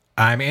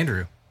I'm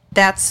Andrew.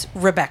 That's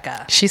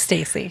Rebecca. She's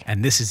Stacy.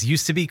 And this is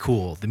Used to Be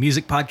Cool, the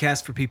music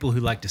podcast for people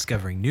who like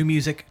discovering new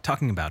music,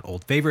 talking about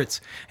old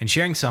favorites, and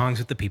sharing songs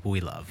with the people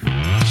we love.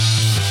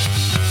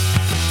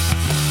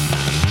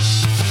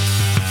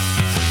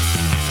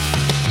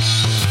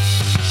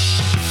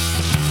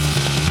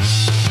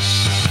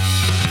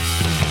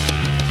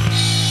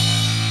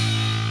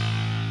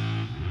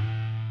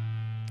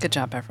 Good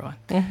job, everyone.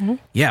 Mm-hmm.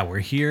 Yeah, we're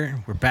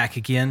here. We're back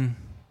again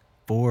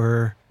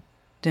for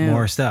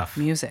more stuff.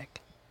 Music.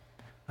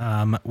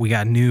 We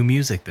got new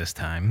music this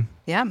time.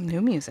 Yeah,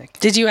 new music.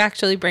 Did you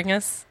actually bring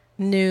us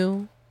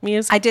new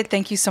music? I did.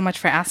 Thank you so much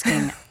for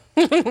asking.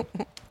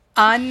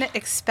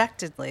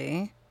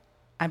 Unexpectedly,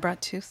 I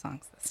brought 2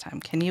 songs this time.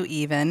 Can you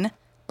even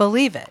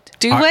believe it?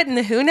 Do what in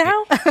the Who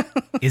now?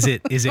 Is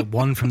it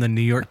one from the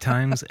New York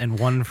Times and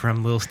one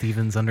from Lil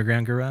Steven's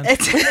Underground Garage?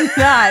 It's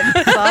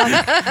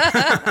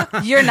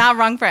not. You're not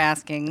wrong for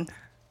asking,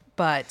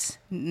 but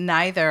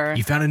neither.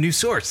 You found a new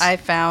source. I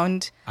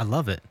found I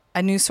love it.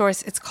 a new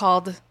source. It's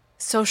called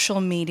social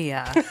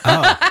media.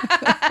 Oh,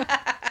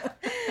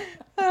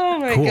 Oh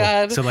my cool.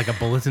 God. So like a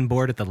bulletin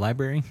board at the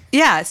library?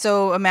 Yeah.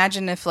 So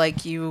imagine if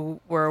like you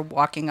were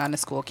walking on a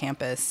school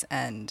campus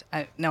and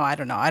I don't know. I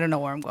don't know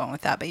where I'm going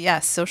with that. But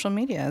yes, social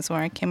media is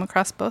where I came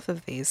across both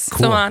of these. Cool.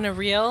 So on a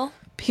reel?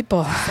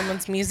 People.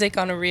 Someone's music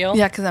on a reel?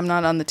 Yeah, because I'm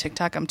not on the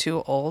TikTok. I'm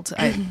too old.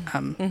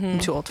 I'm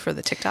too old for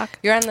the TikTok.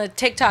 You're on the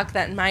TikTok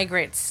that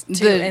migrates to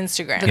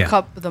Instagram.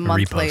 The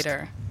month repost.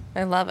 later.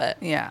 I love it.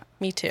 Yeah.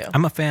 Me too.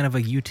 I'm a fan of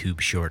a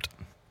YouTube short.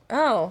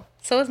 Oh,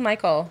 so is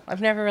Michael.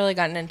 I've never really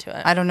gotten into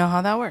it. I don't know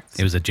how that works.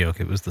 It was a joke.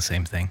 It was the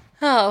same thing.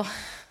 Oh,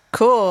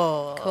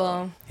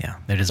 Cool. Yeah,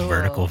 they're just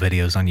vertical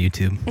videos on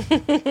YouTube.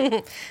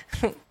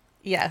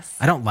 yes.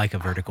 I don't like a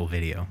vertical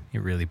video.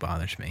 It really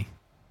bothers me.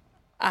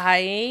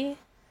 I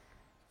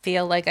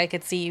feel like I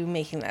could see you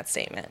making that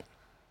statement.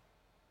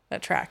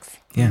 That tracks.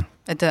 Yeah.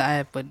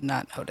 I would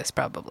not notice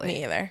probably.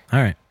 Me either.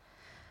 All right.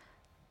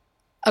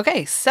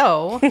 Okay,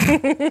 so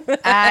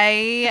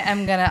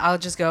I'll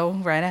just go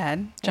right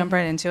ahead, jump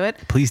right into it.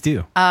 Please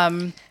do. Are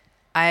you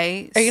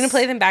going to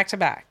play them back to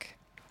back?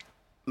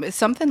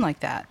 Something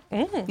like that.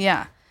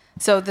 Yeah.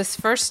 So this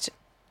first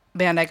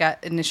band I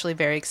got initially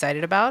very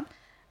excited about,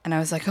 and I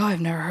was like, oh,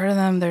 I've never heard of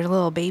them. They're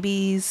little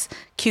babies,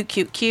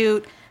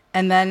 cute.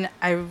 And then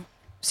I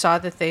saw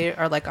that they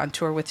are like on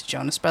tour with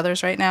Jonas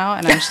Brothers right now,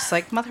 and I was just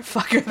like,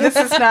 motherfucker, this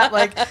is not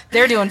like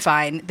they're doing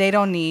fine. They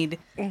don't need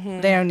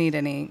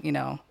any,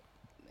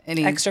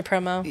 any Extra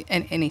promo?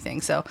 anything.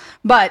 So,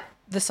 but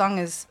the song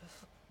is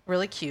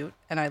really cute,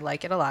 and I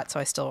like it a lot. So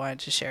I still wanted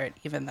to share it,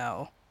 even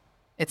though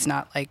it's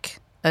not like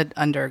an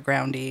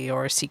undergroundy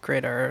or a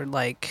secret or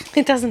like.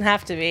 It doesn't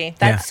have to be.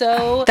 That's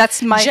so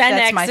That's my Gen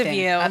that's X my of thing.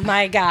 you.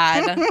 My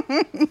God.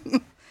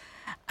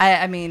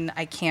 I mean,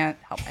 I can't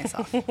help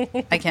myself.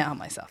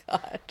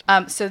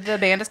 So the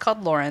band is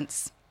called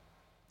Lawrence,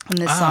 and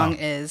this song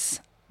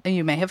is.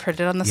 You may have heard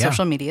it on the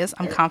social medias.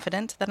 I'm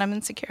confident that I'm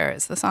insecure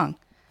is the song.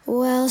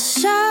 Well,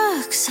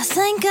 shucks, I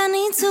think I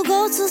need to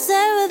go to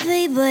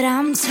therapy, but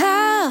I'm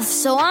tough,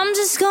 so I'm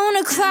just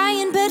gonna cry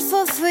in bed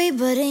for free,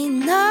 but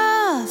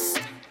enough.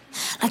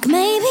 Like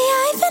maybe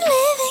I've been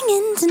living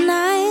in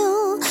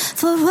denial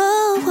for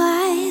a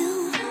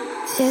while.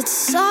 It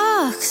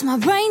sucks, my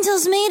brain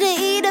tells me to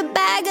eat a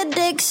bag of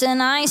dicks,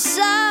 and I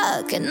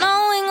suck at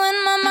knowing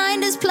when my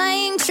mind is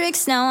playing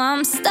tricks. Now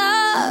I'm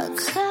stuck.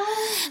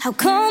 How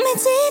come it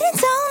didn't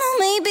dawn on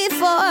me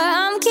before?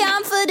 I'm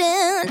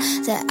confident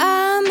that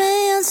I'm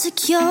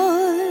insecure.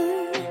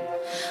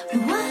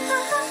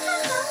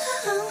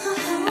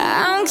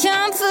 I'm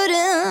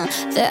confident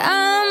that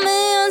I'm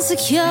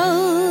insecure.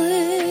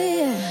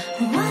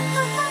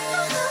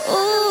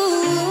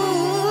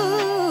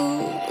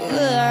 Ooh,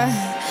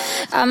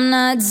 I'm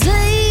not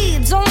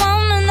deep, don't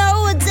wanna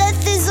know what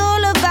death is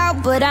all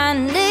about, but I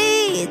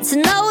need to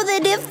know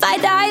that if I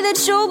die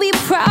that you'll be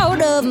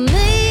proud of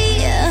me.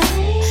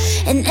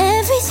 And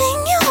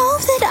everything you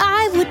hope that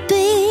I would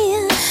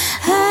be,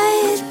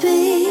 I'd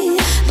be.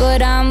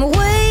 But I'm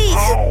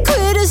weak,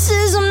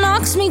 criticism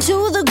knocks me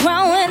to the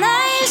ground when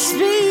I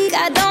speak.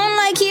 I don't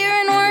like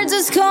hearing words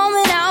that's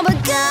coming out,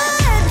 but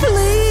God,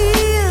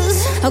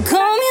 please, how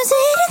come you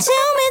didn't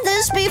tell me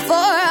this before?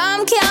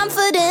 I'm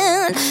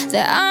confident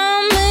that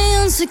I'm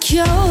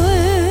insecure.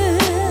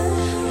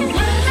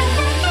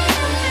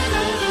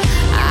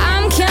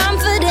 I'm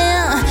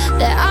confident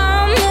that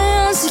I'm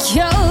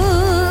insecure.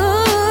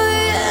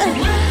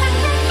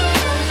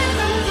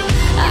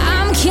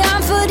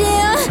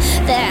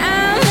 That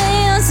I'm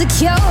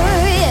insecure,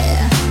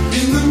 yeah.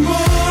 In the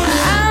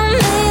morning, I'm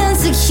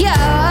insecure.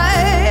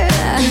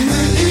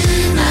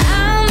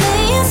 I'm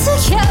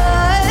insecure.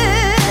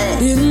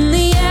 In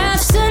the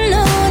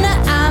afternoon,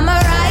 I'm a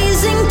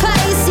rising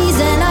Pisces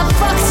and a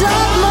fucked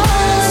up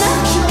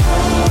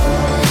moon.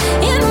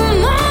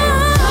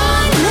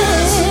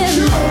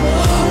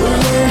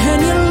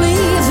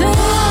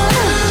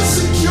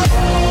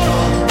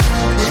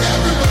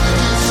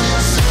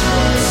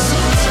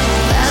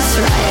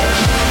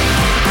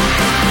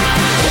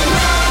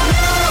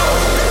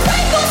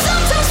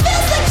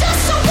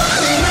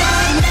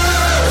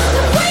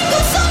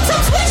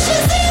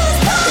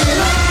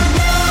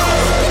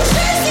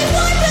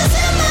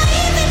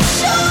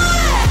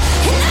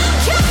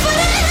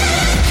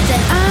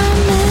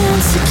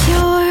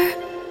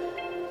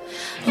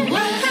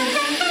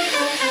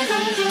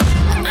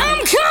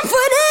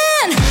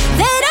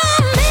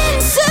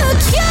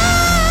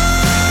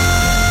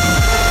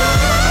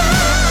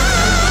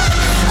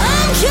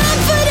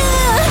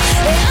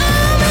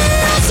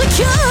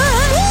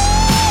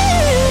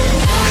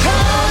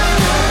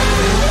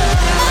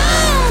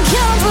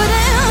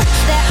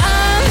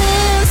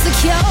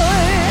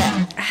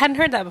 hadn't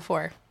heard that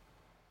before.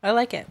 I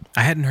like it.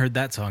 I hadn't heard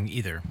that song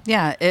either.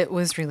 Yeah, it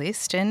was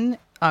released in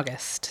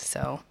August,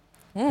 so.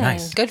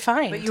 Nice. Good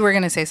find. But you were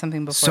going to say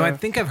something before. So I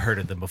think I've heard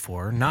of them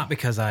before, not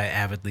because I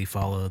avidly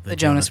follow the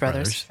Jonas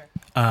Brothers.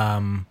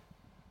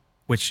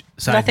 Which,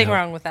 side Nothing note,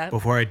 wrong with that.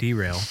 Before I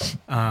derail,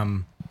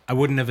 I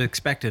wouldn't have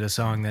expected a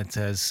song that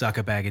says "Suck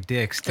a Bag of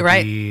Dicks" to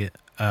Right. be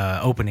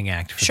opening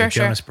act for Sure, the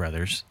sure. Jonas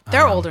Brothers.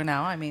 They're older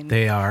now. I mean,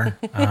 They are.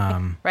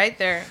 right?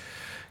 They're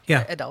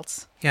Yeah.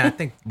 adults. Yeah, I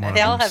think one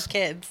They of all them's have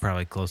kids.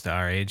 probably close to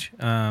our age.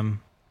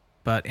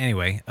 But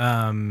anyway,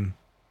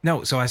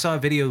 no. So I saw a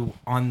video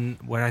on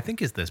what I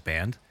think is this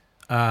band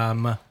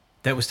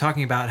that was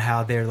talking about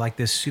how they're like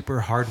this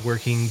super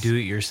hardworking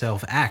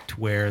do-it-yourself act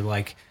where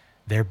like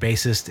their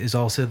bassist is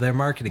also their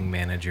marketing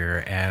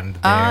manager and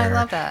I their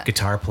love that.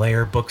 guitar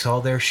player books all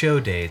their show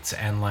dates,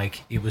 and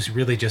like it was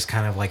really just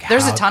kind of like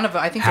There's how, a ton of,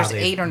 I think how there's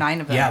they- 8 or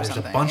 9 of them. Yeah, or there's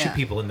something. a bunch Yeah. of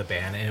people in the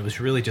band, and it was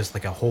really just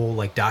like a whole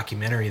like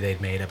documentary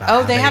they'd made about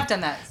Oh, how they have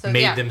done that. So,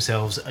 made yeah.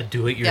 themselves a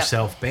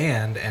do-it-yourself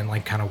band and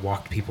like kind of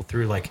walked people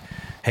through like,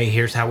 hey,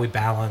 here's how we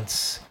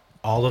balance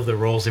all of the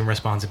roles and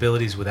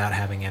responsibilities without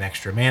having an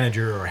extra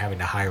manager or having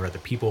to hire other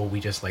people.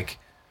 We just like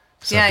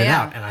subbed Yeah, it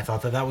yeah. out, and I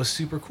thought that was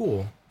super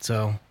cool.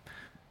 So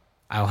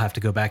I'll have to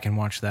go back and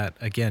watch that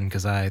again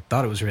because I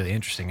thought it was really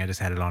interesting. I just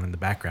had it on in the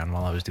background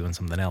while I was doing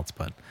something else,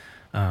 but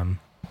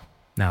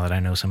now that I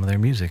know some of their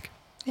music,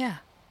 Yeah.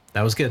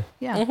 that was good.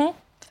 Yeah.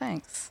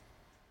 Thanks.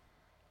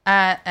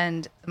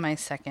 And my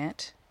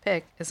second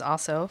pick is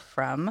also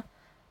from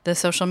the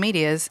social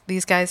medias.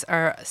 These guys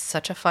are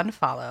such a fun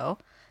follow.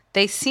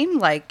 They seem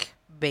like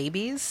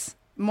babies,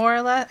 more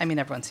or less. I mean,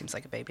 everyone seems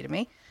like a baby to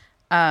me.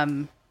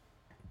 I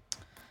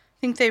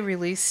think they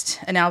released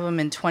an album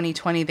in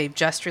 2020. They've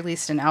just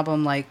released an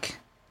album like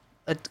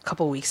a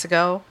couple weeks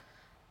ago.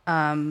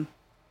 I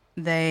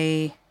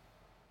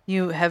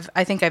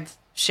think I've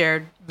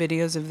shared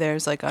videos of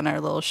theirs like on our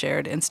little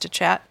shared Insta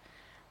chat.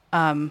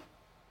 The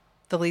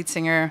lead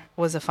singer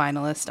was a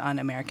finalist on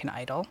American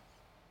Idol.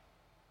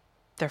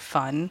 They're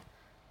fun.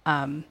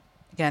 Again,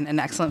 an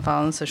excellent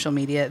follow on social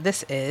media.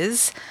 This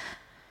is...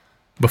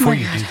 Before my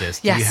you God. do this,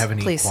 do Yes, you have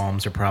any please.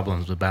 qualms or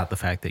problems about the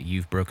fact that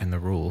you've broken the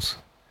rules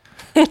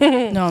No, I'm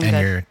and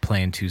good. you're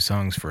playing 2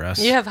 songs for us?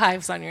 You have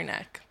hives on your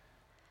neck.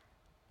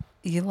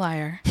 You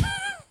liar.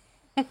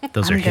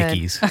 Those are I'm good.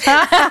 hickeys.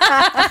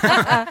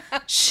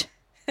 Shh.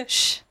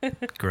 Shh.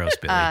 Gross,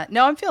 Billy.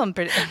 No, I'm feeling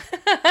pretty...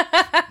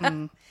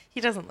 He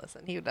doesn't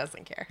listen. He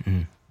doesn't care.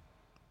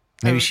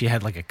 Maybe she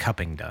had like a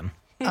cupping done.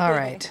 All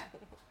right.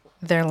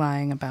 They're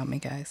lying about me,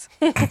 guys.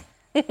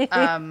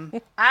 I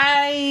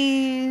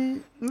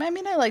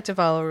like to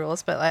follow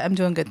rules, but I'm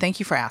doing good. Thank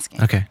you for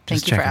asking. Okay, Thank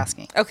just you for checking.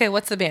 asking. Okay,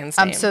 what's the band's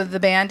name? So the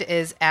band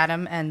is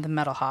Adam and the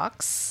Metal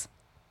Hawks.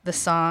 The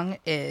song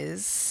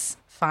is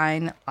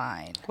Fine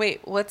Line.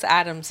 Wait, what's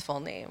Adam's full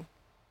name?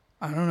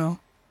 I don't know.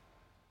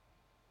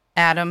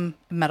 Adam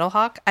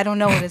Metalhawk? I don't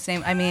know what his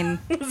name. I mean,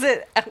 Is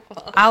it?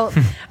 I'll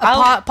pause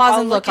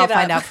I'll and look. look I'll it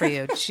find up. out for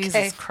you. Jesus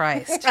Okay.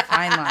 Christ.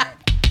 Fine Line.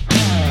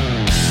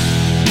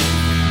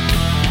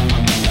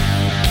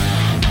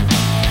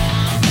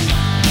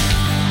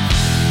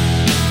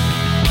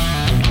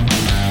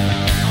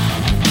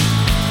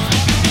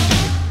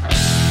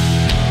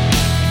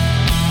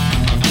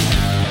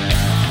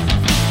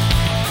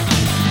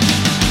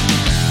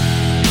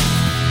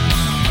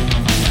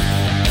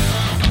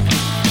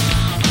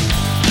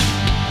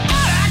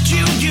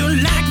 You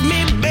like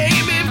me,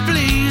 baby,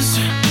 please.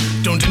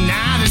 Don't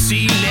deny this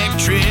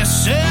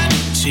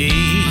electricity.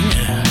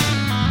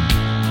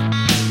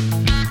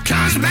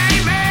 'Cause,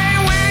 baby,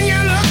 when you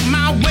look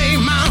my way,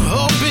 my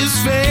hope is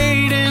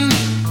fading.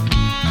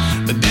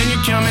 But then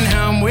you're coming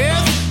home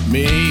with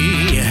me.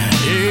 Yeah.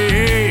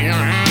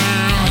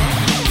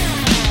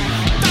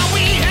 Thought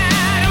we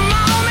had a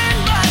moment,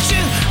 but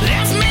you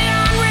left me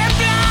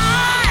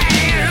unreplied.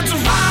 It's a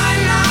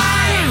fine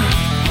line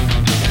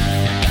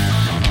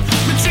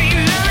between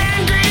love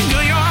and greed,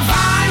 girl, you're a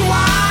fine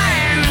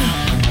wine.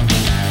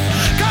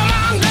 Come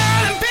on,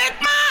 girl, and pick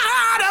my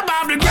heart up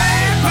off the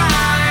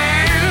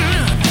grapevine.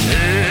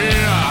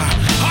 Yeah,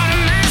 what a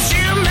mess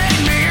you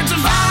made me. It's a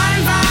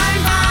fine, fine,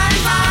 fine,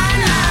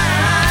 fine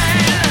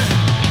line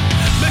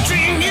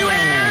between you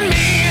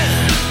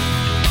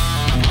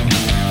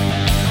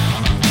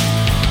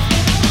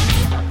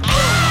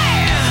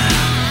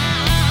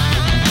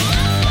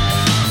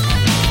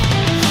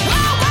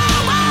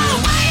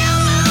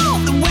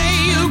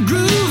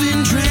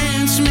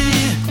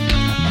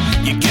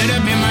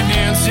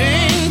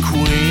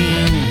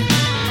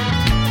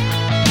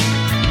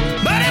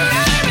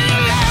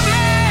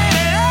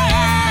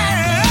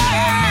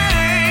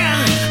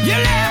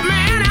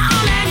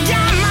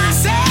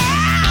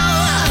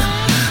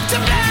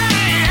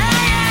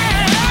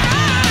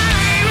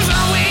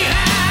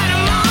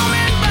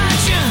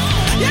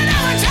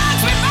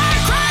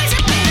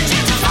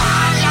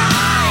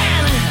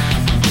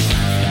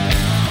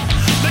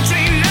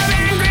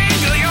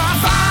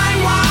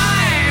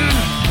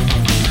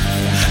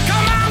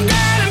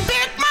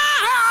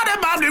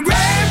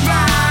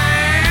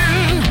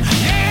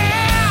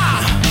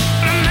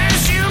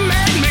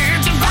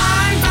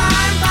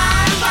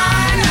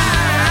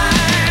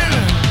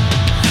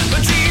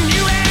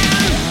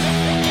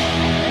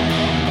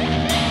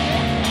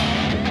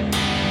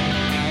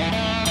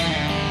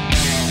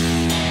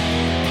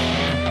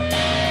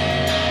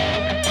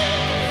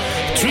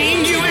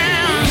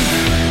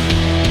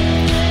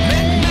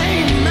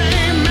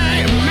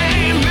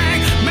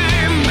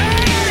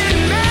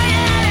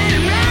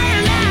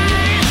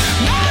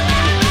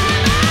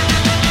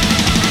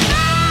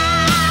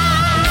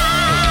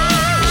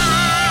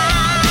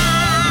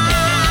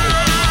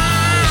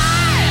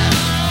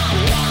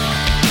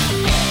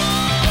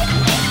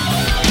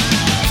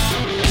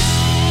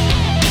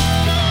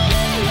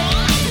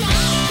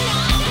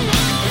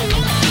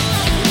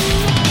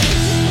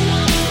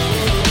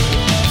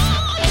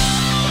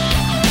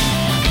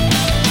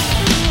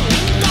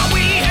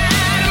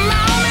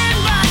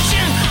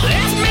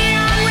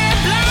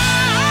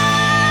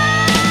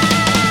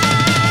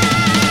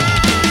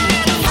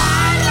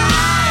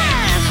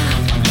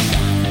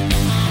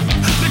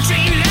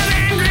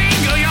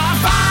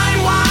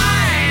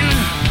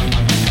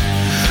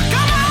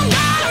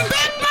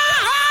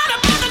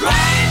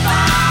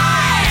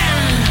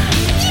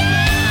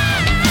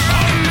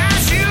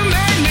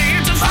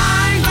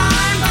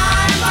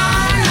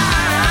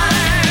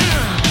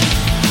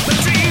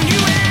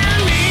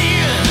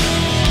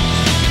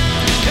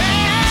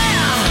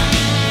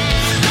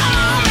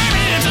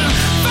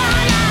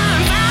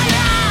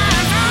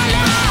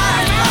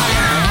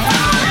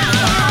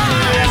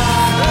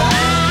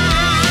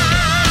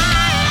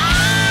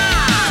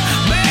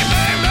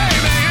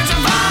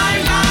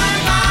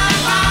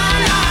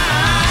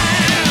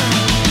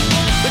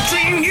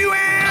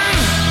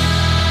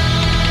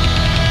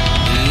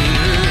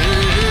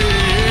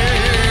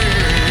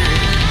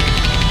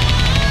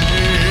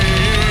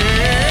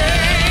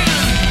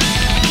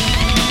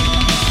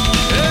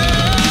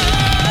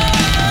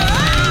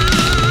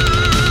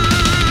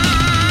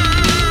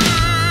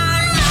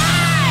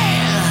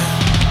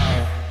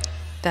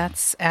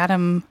that's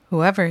Adam,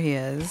 whoever he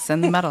is,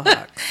 and the Metal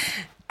Hawks.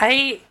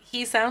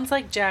 He sounds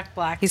like Jack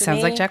Black. He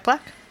sounds like Jack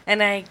Black.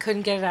 And I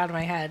couldn't get it out of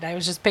my head. I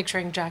was just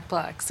picturing Jack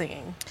Black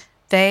singing.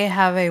 They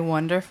have a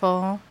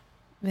wonderful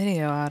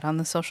video out on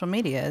the social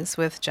medias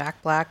with Jack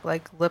Black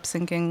like lip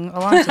syncing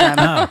along to them.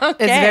 Oh.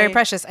 It's very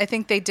precious. I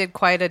think they did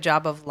quite a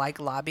job of like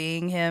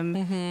lobbying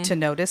him to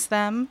notice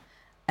them,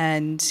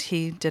 and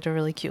he did a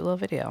really cute little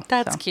video.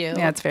 That's cute.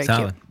 Yeah, it's very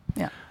Solid.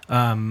 cute.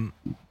 Yeah.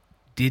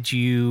 Did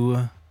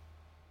you,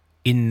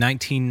 in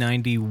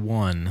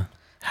 1991,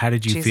 how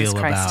did you Jesus feel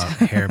Christ.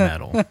 about hair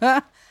metal?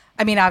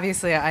 I mean,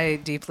 obviously, I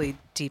deeply,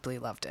 deeply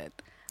loved it.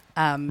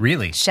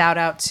 Really? Shout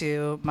out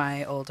to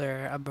my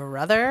older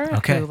brother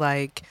Okay. who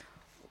like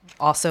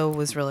also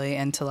was really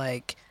into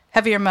like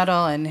heavier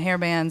metal and hair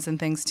bands and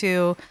things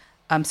too.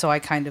 So I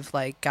kind of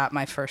like got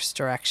my first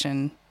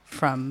direction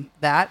from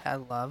that. I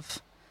love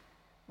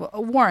a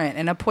Warrant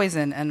and a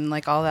Poison and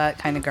like all that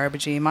kind of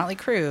garbagey Motley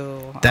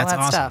Crue, That's all that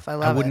awesome. stuff. I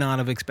love it. I would not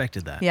have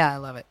expected that. Yeah, I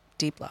love it.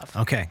 Deep love.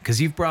 Okay, because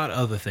you've brought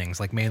other things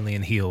like mainly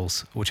in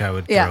heels, which I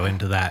would Yeah. throw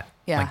into that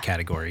Yeah. like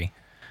category.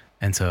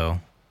 And so,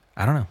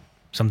 I don't know,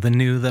 something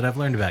new that I've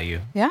learned about you.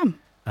 Yeah.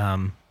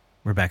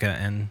 Rebecca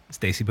and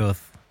Stacy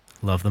both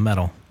love the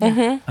metal.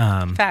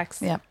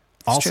 Facts. Yeah.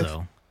 It's true.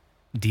 Also,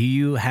 do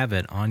you have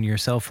it on your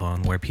cell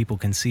phone where people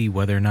can see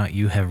whether or not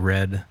you have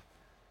read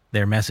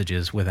their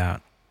messages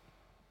without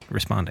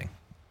responding?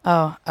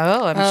 I'm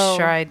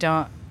sure I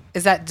don't.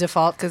 Is that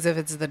default? Because if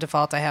it's the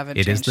default, I haven't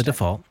It is changed the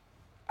default.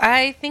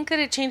 I think that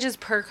it changes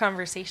per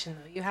conversation,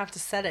 though. You have to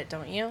set it,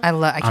 don't you? I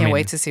can't mean,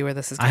 wait to see where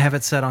this is I going. have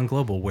it set on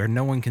global where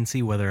no one can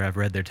see whether I've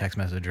read their text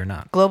message or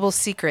not. Global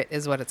Secret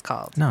is what it's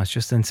called. No, it's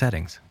just in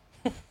settings.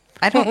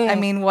 I don't. I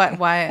mean, what?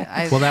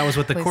 Why? Well, that was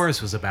what the please.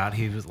 chorus was about.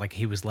 He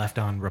was left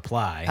on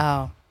reply.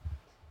 Oh,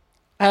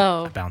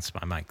 Oh, I bounced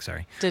my mic,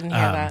 sorry. didn't hear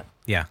that.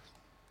 Yeah.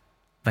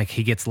 Like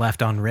he gets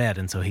left on red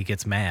and so he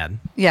gets mad.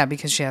 yeah,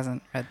 because she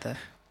hasn't read the.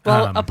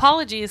 Well,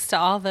 apologies to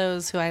all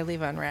those who I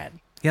leave unread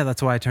Yeah,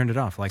 that's why I turned it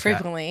off. Like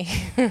frequently.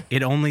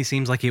 it only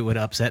seems like it would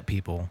upset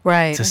people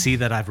Right. to see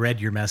that I've read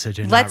your message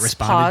and Let's not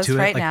responded pause to it.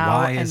 right like now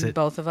why and is it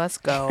both of us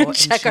go and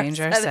Check our change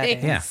our settings.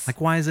 settings. Yeah,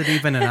 like why is it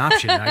even an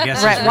option? I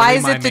guess Right, is why really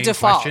is my it the main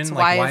default? question.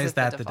 Why Like, is is it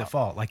that the the default?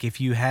 default? Like if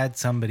you had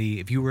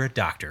somebody, if you were a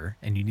doctor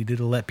and you needed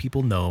to let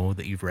people know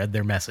that you've read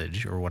their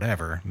message or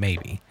whatever,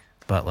 maybe.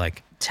 But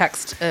like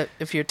Text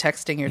if you're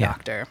texting your Yeah.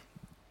 doctor.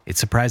 it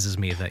surprises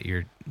me that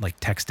your like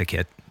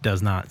text-a-kit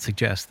does not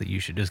suggest that you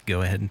should just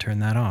go ahead and turn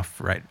that off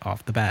right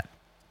off the bat.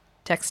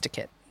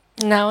 Text-a-kit.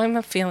 Now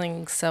I'm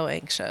feeling so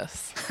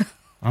anxious.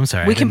 I'm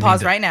sorry. We I can didn't mean pause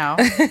to- right now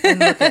and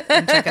look at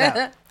and check it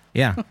out.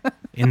 Yeah,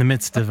 in the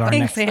midst of our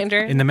Thanks, next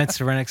Andrew. in the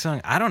midst of our next song.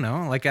 I don't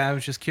know. Like I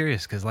was just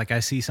curious because like I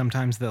see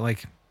sometimes that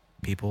like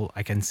people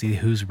I can see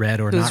who's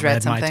read or Who's not read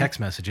read my something. text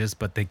messages,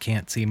 but they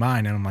can't see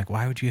mine, and I'm like,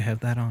 why would you have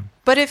that on?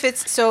 But if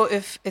it's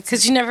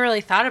Because you never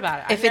really thought about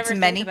it. I if never it's think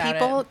many about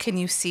people, it. can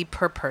you see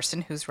per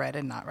person who's read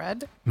and not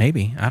read?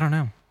 Maybe I don't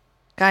know.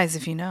 Guys,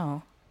 if you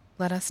know,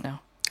 let us know.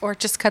 Or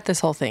just cut this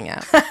whole thing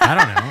out. I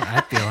don't know.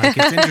 I feel like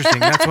it's interesting.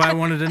 That's why I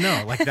wanted to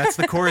know. Like that's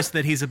the chorus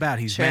that he's about.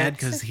 He's Sure. mad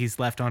because he's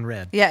left on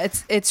red. Yeah,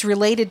 it's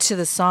related to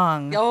the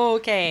song.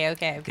 Okay.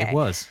 It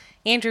was.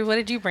 Andrew, what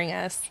did you bring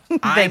us?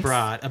 I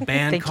brought a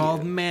band Thank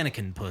called you.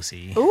 Mannequin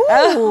Pussy.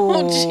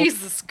 Oh,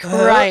 Jesus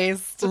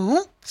Christ.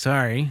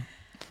 Sorry,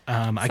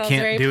 I Sounds very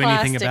can't do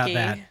anything about plasticky.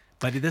 that.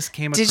 But this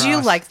came across. Did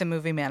you like the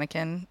movie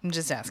Mannequin? I'm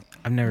just asking.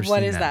 I've never What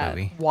seen is that?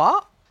 movie.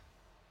 What?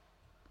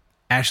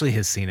 Ashley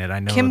has seen it. I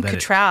know Kim that.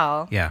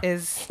 Cattrall Yeah.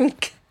 is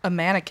a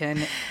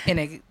mannequin in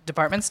a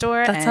department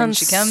store, That and sounds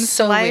she comes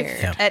so to life weird.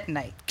 Yeah. at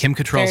night. Kim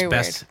Cattrall's Very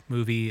best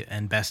movie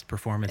and best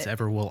performance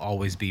ever will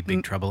always be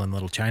Big Trouble in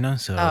Little China.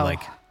 So Oh.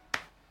 like,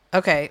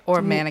 Okay,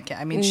 or Mannequin.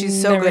 I mean,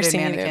 she's so Never good at seen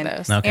either of Mannequin.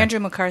 those. Okay. Andrew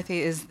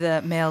McCarthy is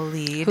the male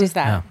lead. Who's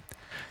that? oh.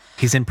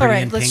 He's in Pretty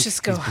right, in let's Pink.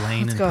 just go. He's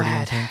Blaine Let's in go Pretty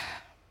ahead. in Pink.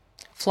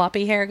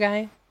 Floppy hair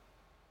guy?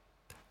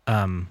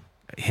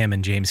 Him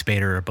and James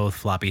Spader are both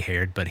floppy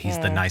haired, but he's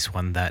the nice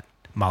one that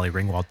Molly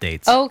Ringwald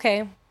dates. Oh,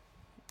 okay.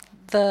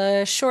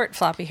 The short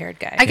floppy haired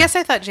guy. I guess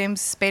I thought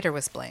James Spader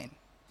was Blaine.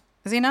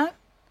 Is he not?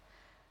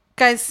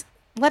 Guys,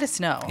 let us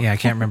know. Yeah, I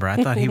can't remember.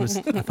 I thought he was.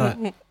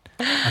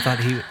 I thought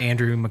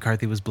Andrew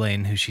McCarthy was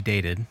Blaine, who she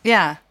dated,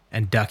 Yeah.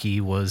 and Ducky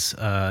was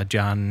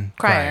John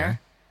Cryer. Cryer.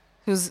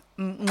 Who's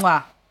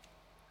mwah.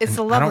 It's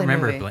a And lovely I don't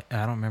remember. movie. I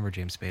don't remember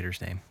James Spader's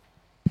name,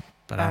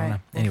 but All I don't right. know.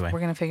 Well, Anyway, we're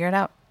gonna figure it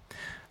out.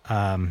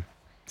 so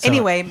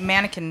Anyway,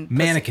 Mannequin. Pussy.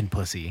 Mannequin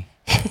Pussy.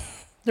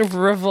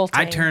 Revolting.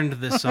 I turned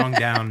this song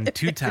down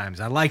 2 times.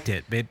 I liked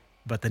it,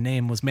 but the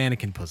name was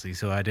Mannequin Pussy,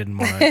 so I didn't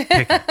want to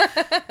pick it.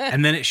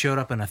 And then it showed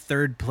up in a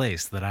 3rd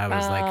place that I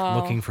was like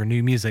looking for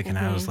new music, and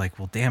I was like,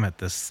 well, damn it,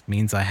 this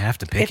means I have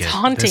to pick It's it.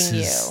 haunting this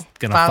is you.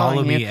 gonna Following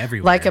follow me you,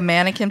 everywhere, like a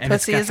mannequin And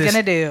it's pussy got is this-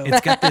 gonna do.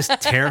 It's got this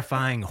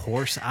terrifying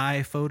horse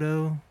eye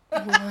photo.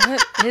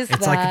 What is It's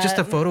that? like just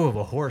a photo of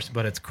a horse,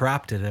 but it's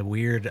cropped at a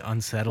weird,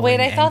 unsettling Wait,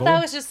 I thought angle.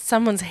 that was just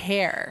someone's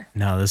hair.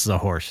 No, this is a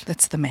horse.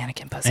 That's the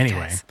mannequin pussy.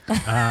 Anyway,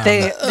 guys.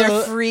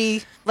 They're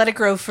free. Let it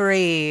grow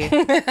free.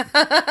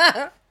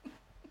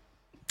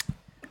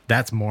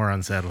 That's more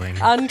unsettling.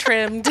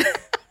 Untrimmed.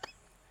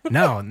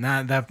 No,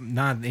 not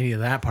any of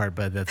that part,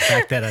 but the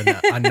fact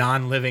that a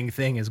non-living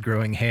thing is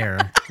growing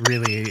hair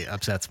really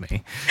upsets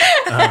me.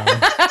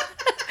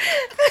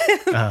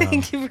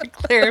 Thank you for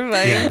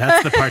clarifying. Yeah,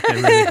 that's the part that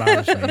really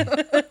bothers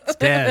me. It's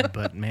dead,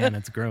 but man,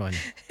 it's growing.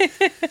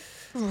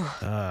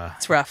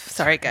 It's rough.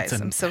 Sorry, guys.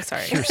 I'm so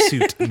sorry.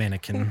 Hirsute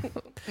mannequin.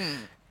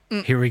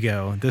 Here we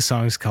go. This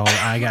song's called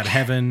I Got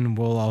Heaven.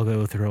 We'll all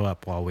go throw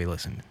up while we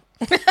listen.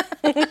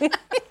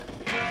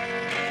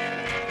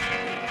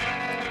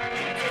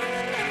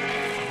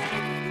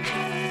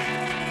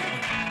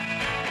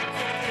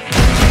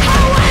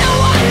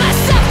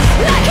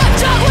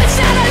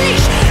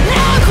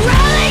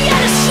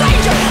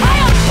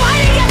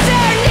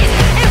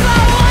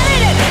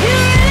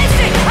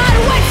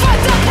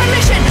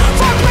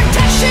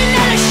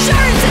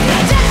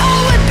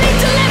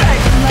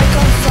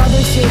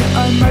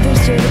 Our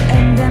mothers did,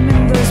 and them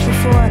and those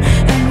before.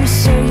 And you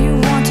say you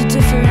want a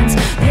difference,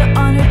 your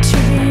honor to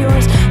be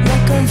yours.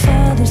 Like our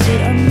fathers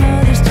did, our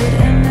mothers did,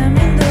 and them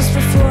and those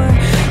before.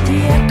 The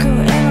echo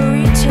and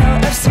a retell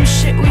of some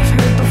shit we've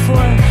heard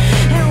before.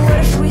 And what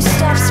if we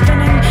stop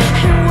spinning?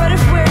 And what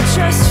if we're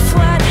just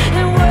flat?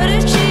 And what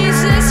if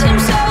Jesus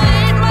himself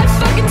ate my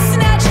fucking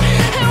snatch?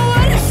 And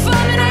what if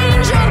I'm an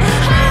angel?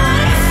 And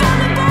what if I'm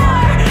the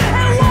bar?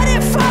 And what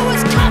if I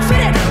was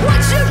confident?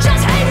 Would you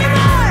just hate me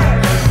more?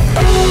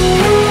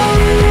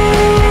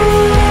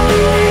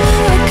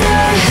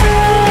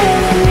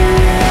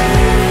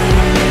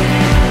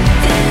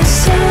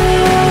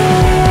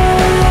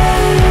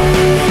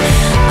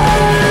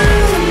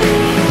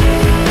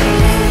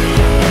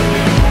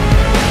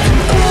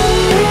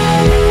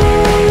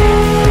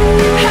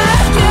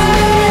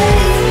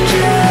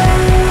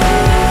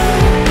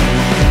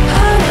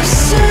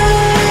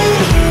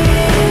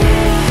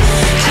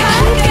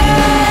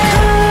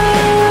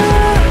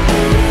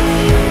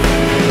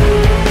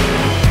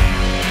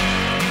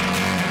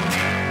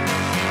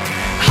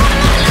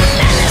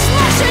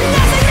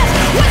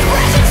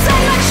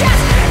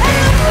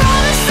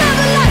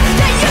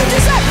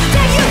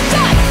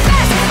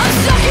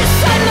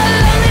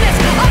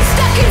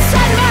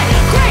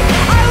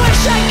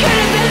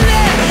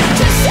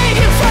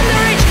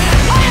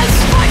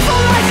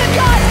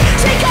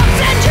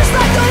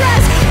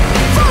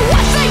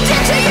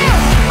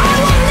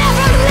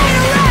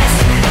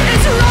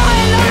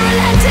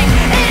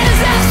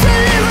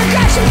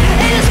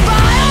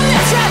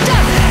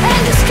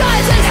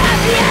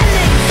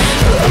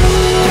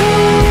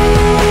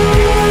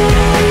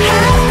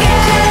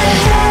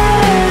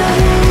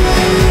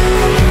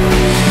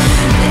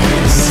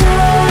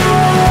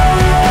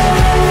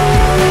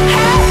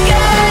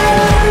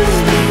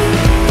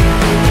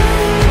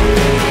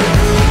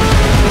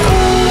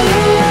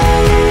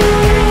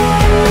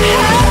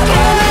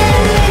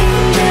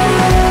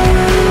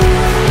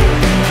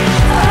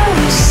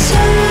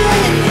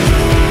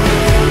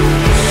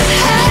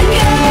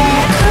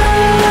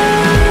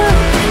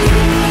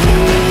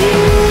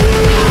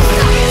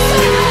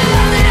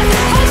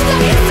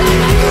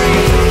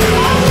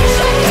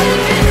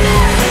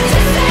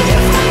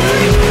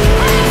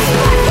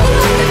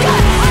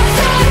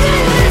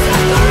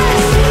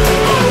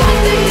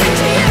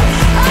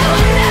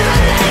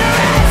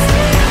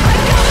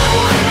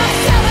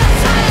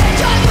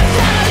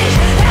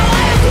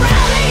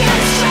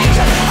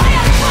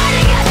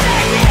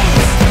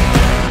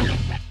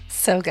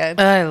 So good.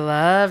 I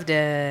loved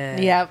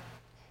it. Yep.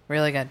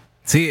 Really good.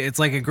 See, it's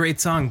like a great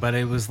song, but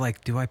it was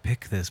like, do I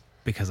pick this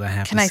because I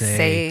have Can to I say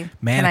say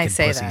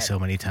mannequin pussy that? so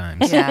many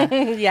times? Yeah.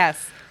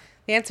 Yes.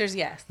 The answer is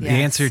yes. The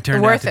answer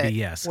turned Worth out to it. be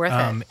yes. Worth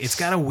it. It's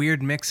got a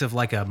weird mix of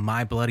like a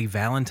My Bloody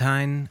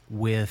Valentine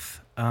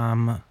with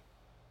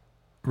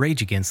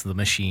Rage Against the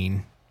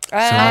Machine.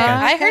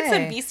 I heard Okay.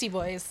 some Beastie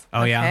Boys.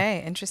 Oh yeah,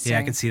 Okay, interesting. yeah,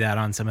 I could see that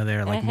on some of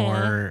their like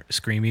more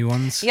screamy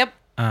ones. Yep.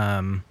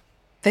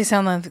 They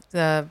sound like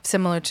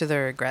similar to the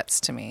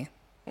Regrets to me.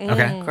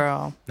 Okay.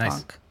 Girl Nice.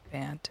 punk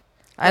band.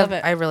 Love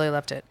it. I really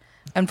loved it.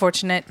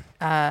 Unfortunate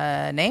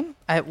name.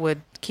 It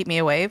would keep me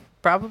away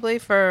probably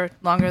for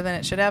longer than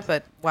it should have,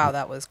 but wow,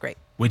 that was great.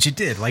 Which it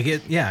did. Like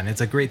it, yeah, and it's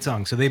a great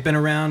song. So they've been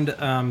around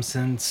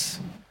since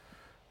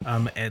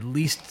at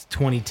least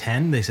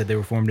 2010. They said they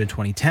were formed in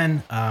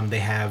 2010. They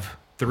have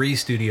 3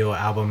 studio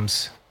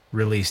albums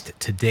released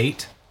to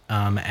date,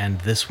 and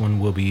this one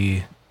will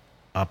be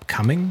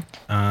upcoming.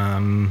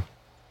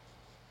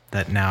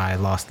 That now I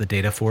lost the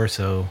data for,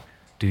 so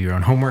do your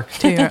own homework.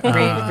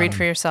 Read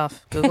for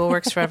yourself. Google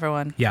works for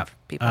everyone. Yeah.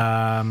 People.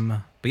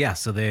 But yeah,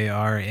 so they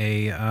are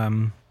a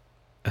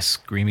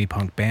screamy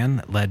punk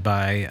band led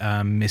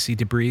by Missy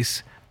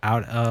DeBreeze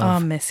out of Oh,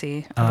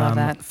 Missy. I love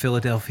that.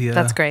 Philadelphia.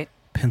 That's great.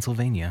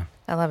 Pennsylvania.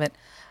 I love it.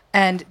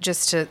 And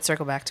just to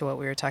circle back to what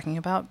we were talking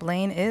about,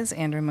 Blaine is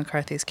Andrew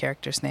McCarthy's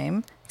character's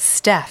name.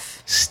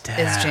 Steph is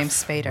James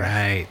Spader.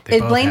 Right. They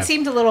both Blaine have-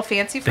 seemed a little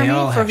fancy for they me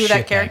all for have who that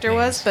shit character bag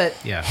was, names.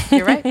 but Yeah.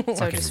 you're right. So I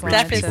Fucking just rich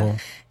wanted Steph is to. people.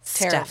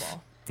 Terrible. Steph.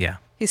 Yeah.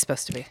 He's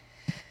supposed to be.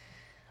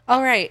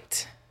 All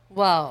right.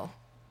 Well,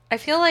 I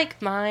feel like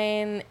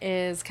mine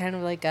is kind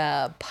of like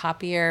a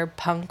poppier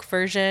punk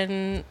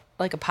version,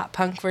 like a pop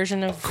punk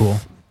version of Cool.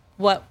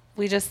 what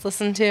we just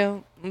listened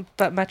to,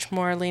 but much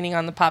more leaning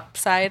on the pop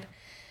side.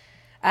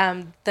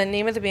 The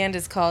name of the band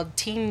is called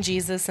Teen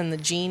Jesus and the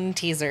Gene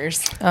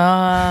Teasers. Oh,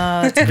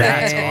 that's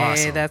That's great.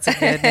 awesome. That's a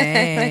good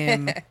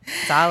name.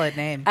 Solid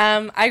name.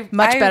 Much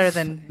I've- better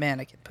than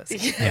Mannequin Pussy.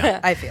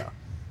 Yeah. I feel.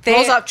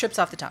 They- Trips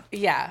off the tongue.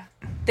 Yeah.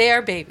 They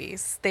are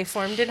babies. They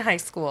formed in high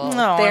school.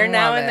 Oh, They're I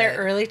now love in their it.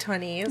 early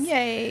 20s.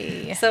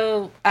 Yay.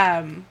 So,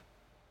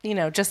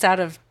 just out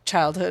of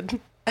childhood.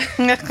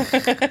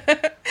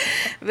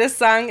 This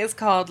song is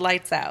called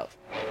Lights Out.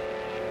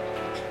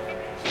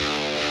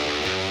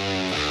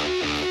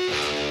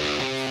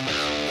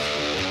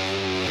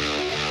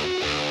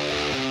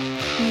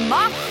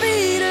 My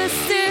feet are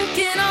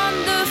sticking on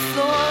the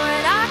floor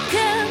and I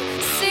can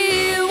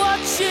see you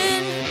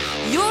watching.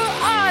 Your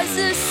eyes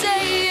are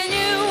saying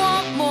you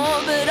want more,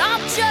 but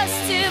I'm just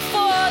here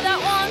for that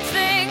one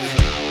thing.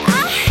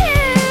 I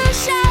hear you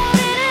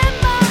shouting in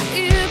my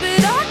ear,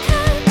 but I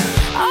can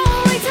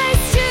only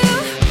taste you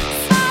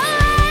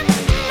smiling.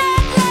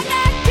 Not like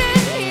I can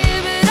hear,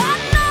 but I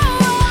know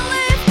I'll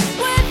live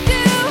with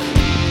you.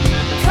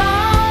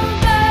 Come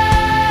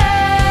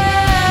back.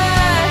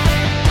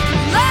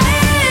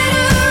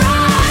 Later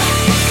on,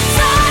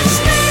 touch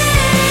me.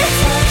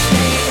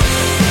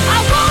 I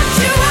want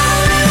you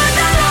only when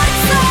the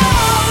lights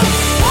out.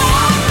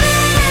 Want me.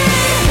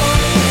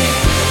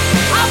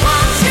 I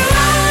want you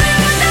only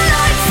when the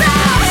lights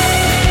out.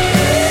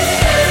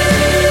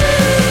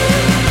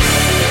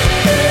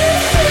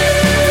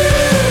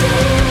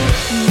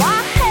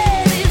 My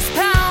head is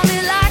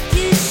pounding like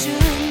it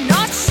should.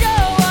 Not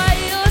sure why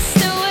you're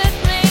still with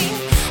me.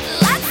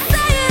 Let's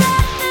say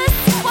that this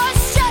was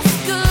just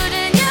good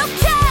and you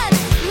can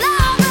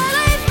now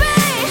believe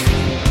me.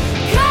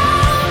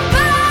 Come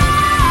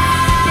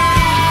back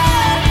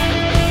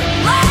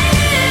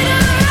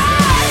later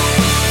on.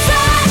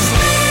 Touch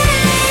me.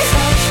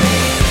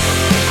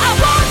 I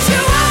want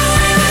you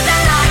only when the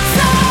lights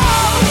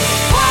out.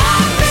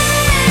 Want me.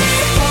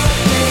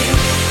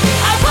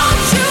 I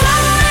want you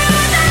only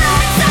when the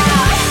lights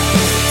out.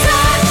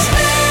 Touch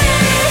me.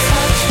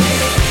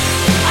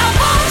 I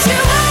want you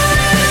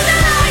only when the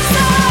lights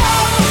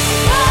out.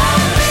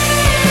 Want me.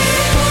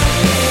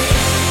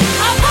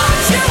 I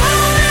want you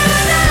only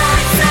when the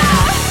lights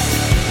out.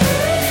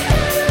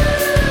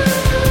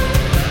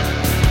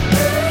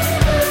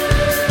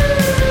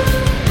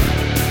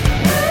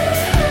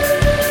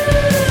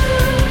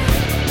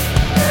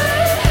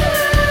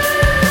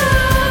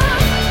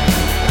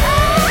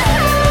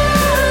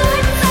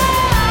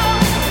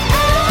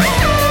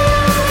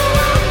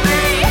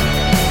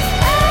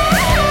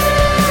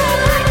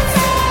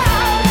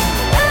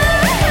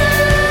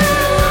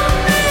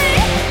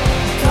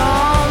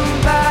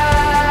 Come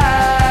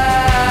back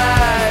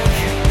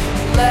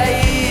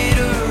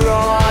later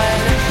on.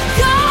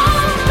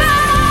 Come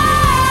back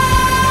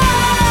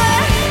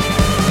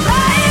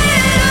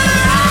later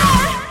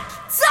on.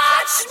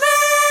 Touch me.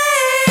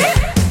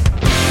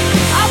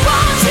 I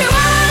want you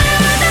only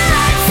when the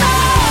lights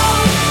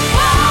out.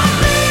 Want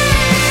me.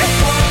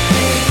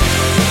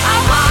 I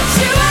want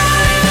you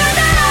only when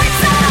the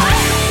lights out.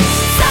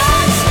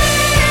 Touch me.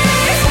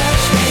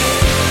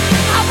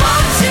 I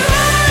want you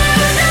only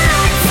when the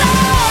lights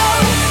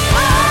out.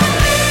 Want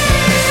me.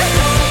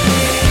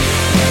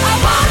 I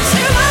want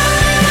you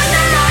only when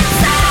the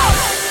lights out.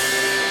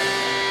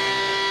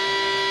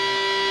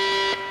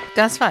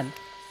 That's fun.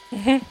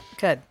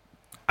 Good.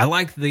 I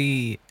like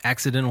the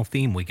accidental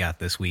theme we got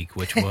this week,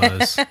 which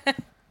was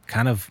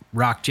kind of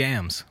rock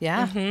jams.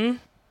 Yeah.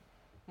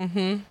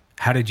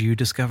 How did you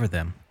discover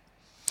them?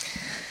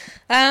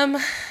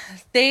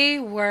 They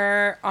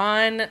were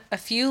on a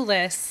few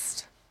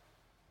lists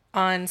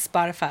on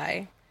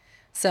Spotify.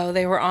 So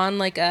they were on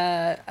like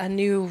a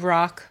new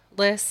rock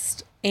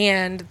list,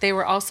 and they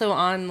were also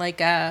on like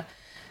a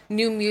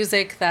new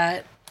music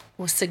that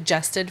was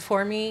suggested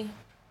for me.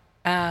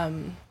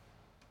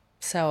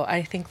 So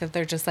I think that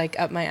they're just like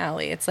up my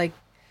alley. It's like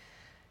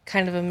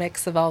kind of a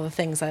mix of all the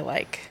things I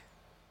like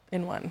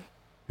in one.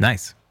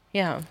 Nice.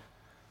 Yeah.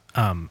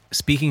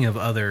 Speaking of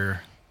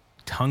other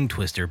tongue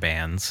twister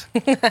bands,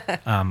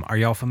 are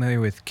y'all familiar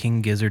with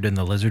King Gizzard and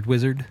the Lizard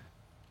Wizard?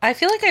 I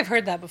feel like I've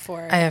heard that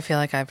before. I feel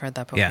like I've heard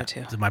that before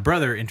too. So my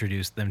brother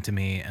introduced them to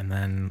me, and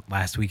then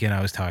last weekend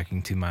I was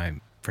talking to my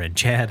friend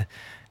Chad,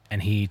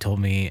 and he told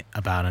me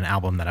about an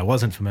album that I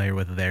wasn't familiar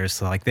with of theirs.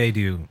 So like they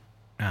do,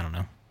 I don't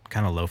know,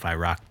 kind of lo-fi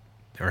rock,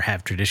 or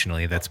have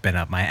traditionally. That's been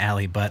up my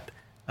alley. But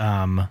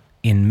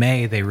in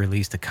May they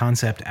released a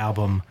concept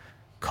album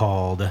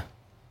called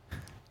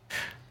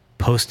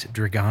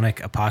Post-Dragonic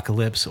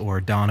Apocalypse,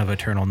 or Dawn of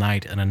Eternal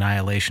Night, an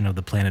Annihilation of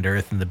the Planet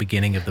Earth and the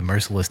Beginning of the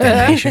Merciless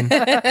Damnation.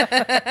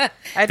 I'd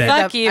Fuck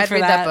read you I'd for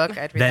read that. book.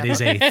 I'd read That that is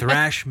book. a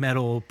thrash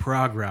metal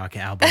prog rock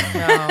album.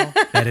 No.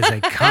 That is a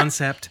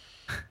concept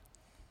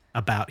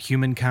about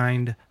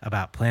humankind,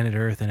 about planet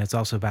Earth, and it's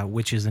also about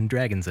witches and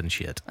dragons and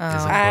shit,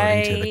 is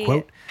according to the I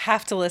quote.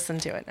 have to listen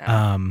to it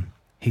now.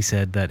 he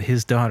said that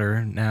his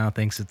daughter now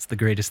thinks it's the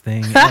greatest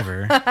thing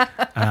ever.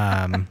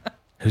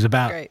 Who's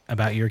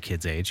about your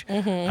kid's age.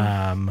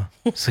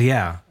 So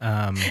yeah,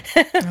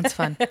 That's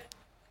fun.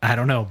 I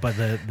don't know, but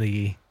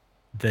the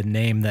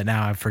name that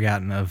now I've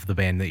forgotten of the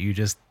band that you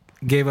just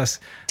gave us,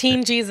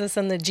 Teen Jesus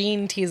and the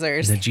Gene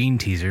Teasers. the Gene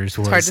Teasers,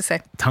 was hard to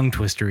say. tongue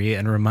twistery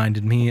and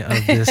reminded me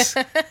of this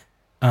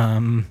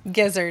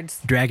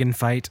Gizzards. Dragon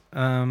Fight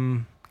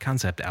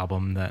concept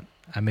album that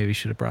I maybe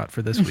should have brought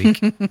for this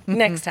week.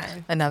 Next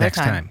time. Another Next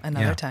time. time,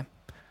 Another yeah.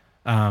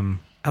 time.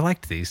 I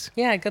liked these.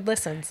 Yeah, good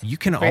listens. You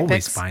can Great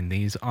always picks. find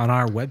these on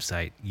our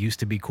website,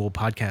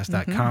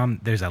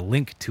 usedtobecoolpodcast.com. There's a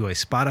link to a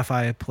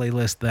Spotify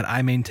playlist that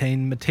I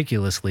maintain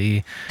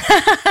meticulously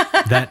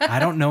that I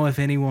don't know if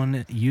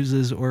anyone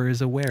uses or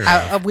is aware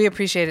of. We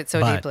appreciate it so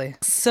But- deeply.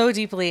 So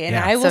deeply, and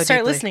Yeah. I will So start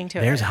deeply. listening to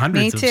There's it.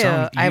 hundreds Me of too.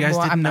 songs. You guys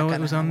I'm didn't not know it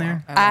gonna- was on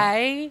there?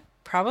 I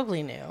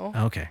probably knew.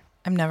 Okay.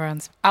 I'm never on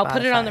Spotify. I'll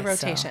put it on the so-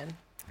 rotation.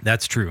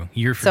 That's true.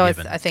 You're So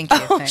forgiven. I thank you.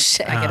 Oh, Thanks.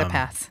 shit. I get a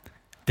pass.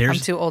 There's,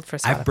 I'm too old for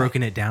Spotify. I've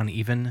broken it down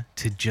even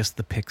to just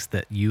the picks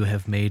that you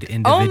have made Oh,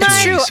 individually.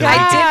 that's true. So I you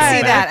could did go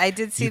see back- that. I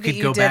did see that could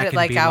you go did back it and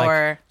like be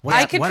our.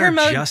 I could what are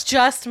promote just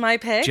just my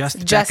picks.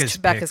 just Just Becca's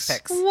Becca's picks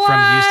picks.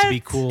 from used to be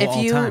What? cool If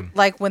all you time.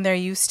 like when there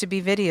used to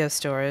be video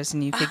stores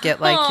and you could get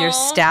like your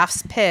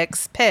staff's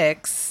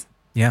picks,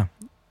 Yeah.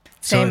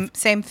 So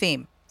same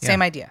theme, Yeah.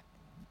 same idea.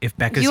 if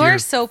Becca's You your are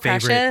so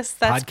favorite precious.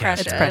 That's podcaster,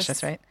 precious. It's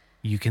precious, right?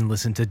 you can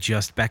listen to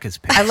just Becca's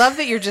picks. I love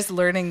that you're just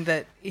learning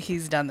that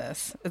he's done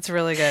this. It's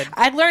really good.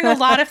 I learned a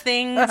lot of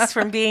things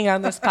from being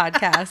on this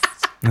podcast.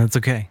 That's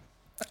okay.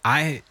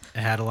 I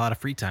had a lot of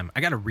free time.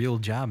 I got a real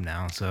job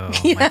now, so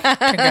like, may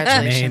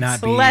Congratulations.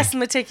 not be Less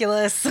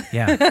meticulous.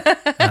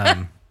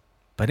 Yeah.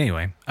 But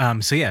anyway,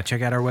 so yeah,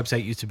 check out our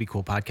website,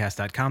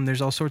 usedtobecoolpodcast.com.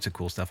 There's all sorts of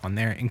cool stuff on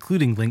there,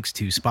 including links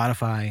to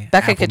Spotify.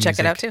 Becca Apple could check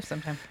it out Music. too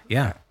sometime.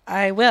 Yeah.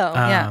 I will.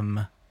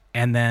 Yeah.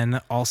 And then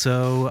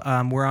also,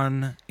 we're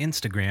on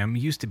Instagram,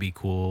 used to be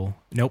cool.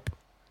 Nope.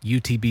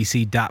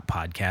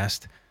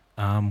 UTBC.podcast,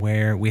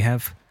 where we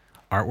have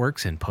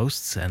artworks and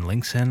posts and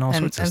links and all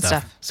And- sorts of and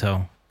stuff. stuff.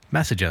 So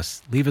message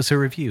us, leave us a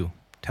review,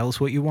 tell us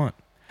what you want.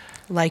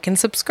 Like and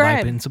subscribe.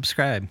 Like and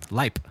subscribe.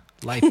 Like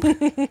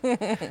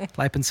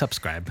and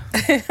subscribe.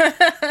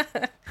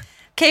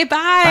 Okay,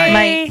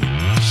 bye.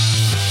 Bye.